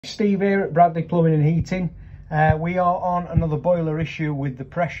Steve here at Bradley Plumbing and Heating. We are on another boiler issue with the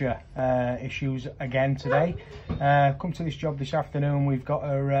pressure issues again today. Come to this job this afternoon. We've got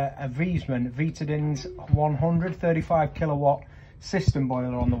a Wiesmann Vitadins 135 kilowatt system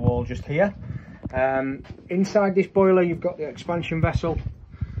boiler on the wall just here. Inside this boiler you've got the expansion vessel,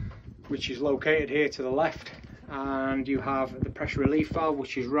 which is located here to the left, and you have the pressure relief valve,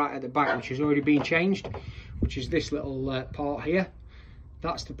 which is right at the back, which has already been changed, which is this little part here.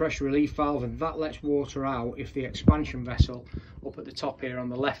 That's the pressure relief valve, and that lets water out if the expansion vessel up at the top here on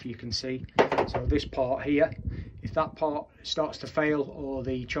the left you can see. So this part here, if that part starts to fail or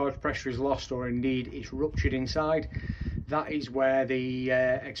the charge pressure is lost, or indeed it's ruptured inside, that is where the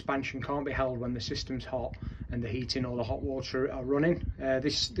expansion can't be held when the system's hot and the heating or the hot water are running.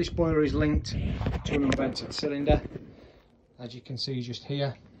 This boiler is linked to an unvented cylinder, as you can see just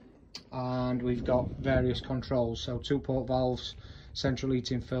here, and we've got various controls, so 2 port valves, central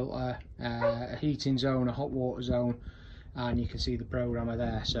heating filter, a heating zone, a hot water zone, and you can see the programmer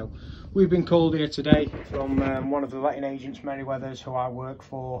there. So we've been called here today from one of the letting agents, Merryweathers, who I work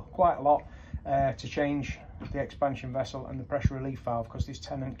for quite a lot, to change the expansion vessel and the pressure relief valve, because this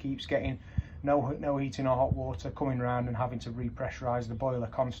tenant keeps getting no heating or hot water coming around and having to repressurize the boiler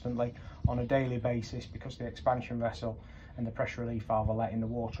constantly on a daily basis, because the expansion vessel and the pressure relief valve are letting the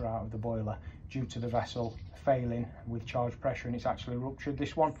water out of the boiler due to the vessel failing with charge pressure, and it's actually ruptured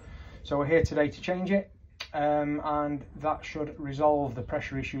this one. So we're here today to change it, and that should resolve the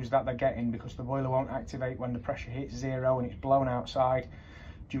pressure issues that they're getting, because the boiler won't activate when the pressure hits 0 and it's blown outside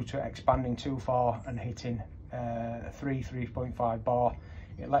due to expanding too far and hitting 3.5 bar.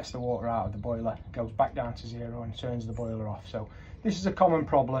 It lets the water out of the boiler, goes back down to 0 and turns the boiler off. So this is a common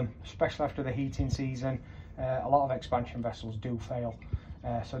problem, especially after the heating season. A lot of expansion vessels do fail.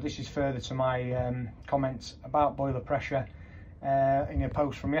 So this is further to my comments about boiler pressure in a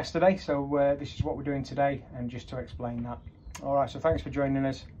post from yesterday. So this is what we're doing today, and just to explain that. All right, so thanks for joining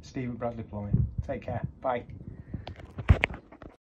us. Steve at Bradley Plumbing. Take care. Bye.